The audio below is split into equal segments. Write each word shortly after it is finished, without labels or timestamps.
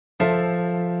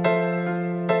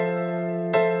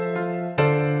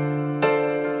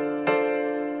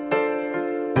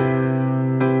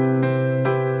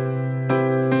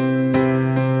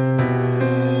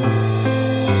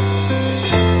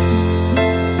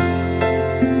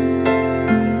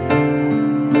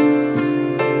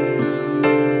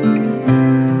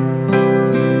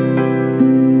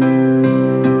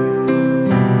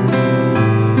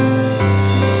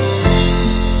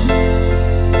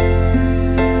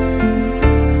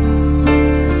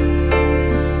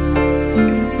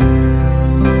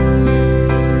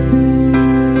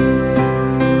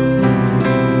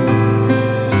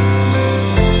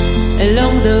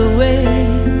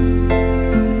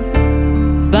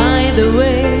by the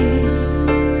way,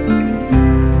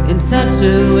 in such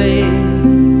a way.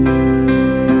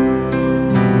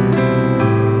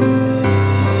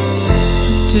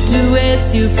 To do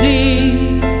as you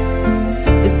please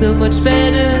is so much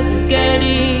better than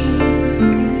getting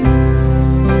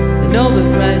a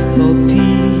Nobel Prize for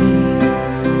peace.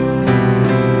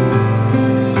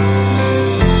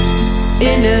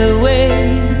 In a way,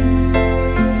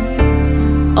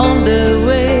 on the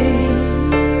way,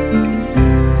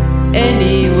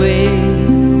 anyway.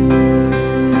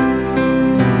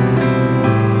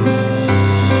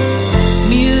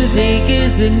 Music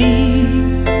is a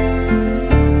need,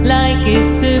 like a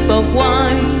sip of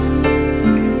wine,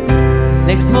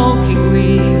 like smoking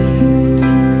weed.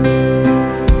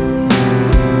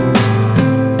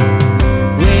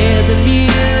 Where the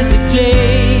music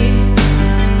plays,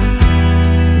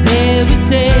 there we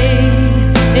stay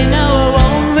in our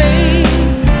own way.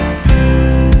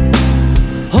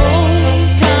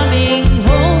 Homecoming,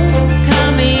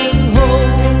 homecoming,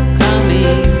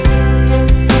 homecoming.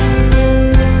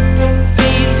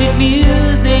 Sweet, sweet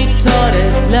music taught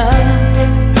us love.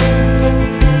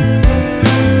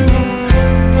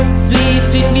 Sweet,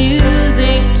 sweet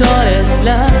music taught us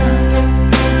love.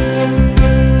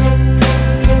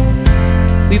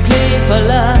 We play for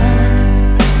love,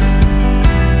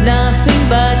 nothing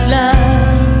but love.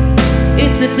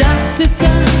 It's a doctor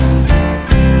stuff.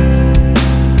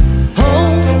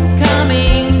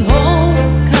 Homecoming,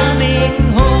 homecoming,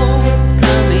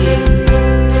 homecoming.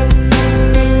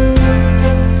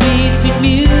 Sweet, sweet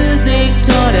music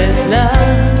taught us love.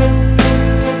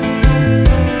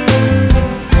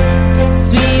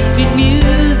 Sweet, sweet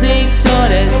music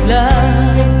taught us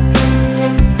love.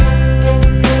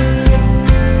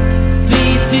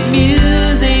 Sweet, sweet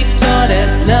music taught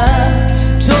us love.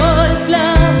 Taught us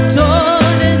love,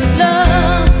 taught us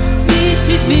love. Sweet,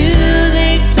 sweet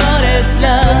music taught us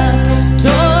love.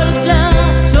 Taught us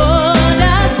love, taught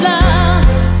us love.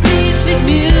 Sweet, sweet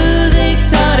music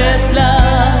taught us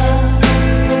love.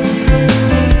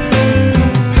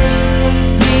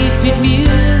 Sweet, sweet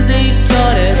music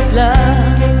taught us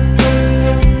love.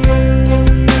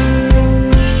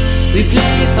 We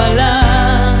play for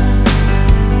love,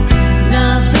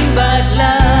 nothing but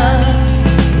love.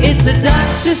 It's a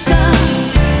doctor stuff.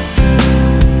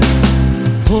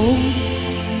 Home,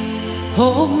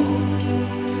 home,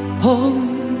 home.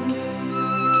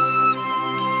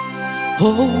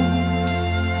 Home,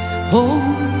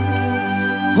 home,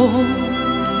 home.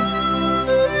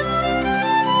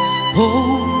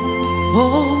 Home,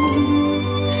 home,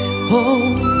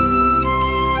 home.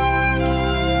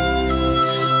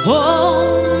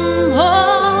 Home,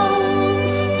 home,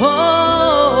 home.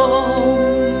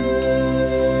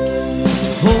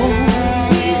 Home,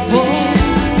 sweet, sweet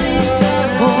music taught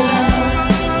us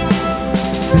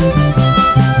love.